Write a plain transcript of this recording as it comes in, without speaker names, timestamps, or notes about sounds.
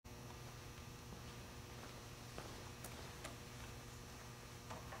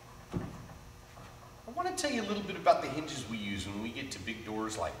want to tell you a little bit about the hinges we use when we get to big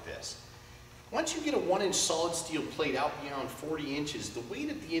doors like this. Once you get a 1-inch solid steel plate out beyond 40 inches, the weight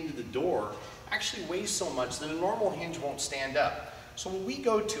at the end of the door actually weighs so much that a normal hinge won't stand up. So what we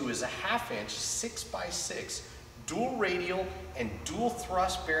go to is a 1/2 inch 6x6 dual radial and dual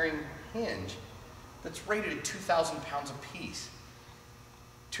thrust bearing hinge that's rated at 2,000 pounds apiece.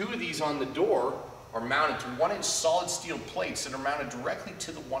 2 of these on the door are mounted to 1-inch solid steel plates that are mounted directly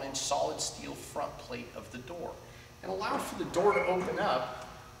to the 1-inch solid steel front plate of the door and allow for the door to open up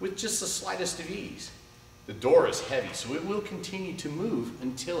with just the slightest of ease. The door is heavy, so it will continue to move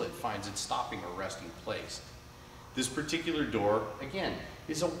until it finds its stopping or resting place. This particular door, again,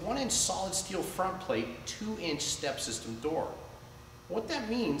 is a 1-inch solid steel front plate, 2-inch step system door. What that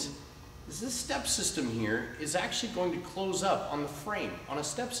means is this step system here is actually going to close up on the frame on a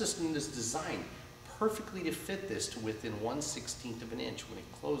step system that's designed perfectly to fit this to within 1/16 of an inch when it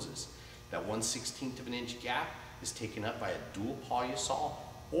closes. That 1/16 of an inch gap is taken up by a dual polyasol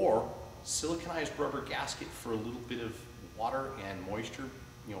or siliconized rubber gasket for a little bit of water and moisture,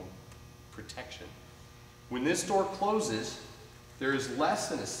 protection. When this door closes, there is less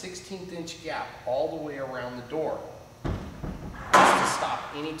than a 1/16 inch gap all the way around the door. Just to stop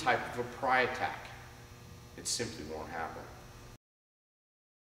any type of a pry attack. It simply won't happen.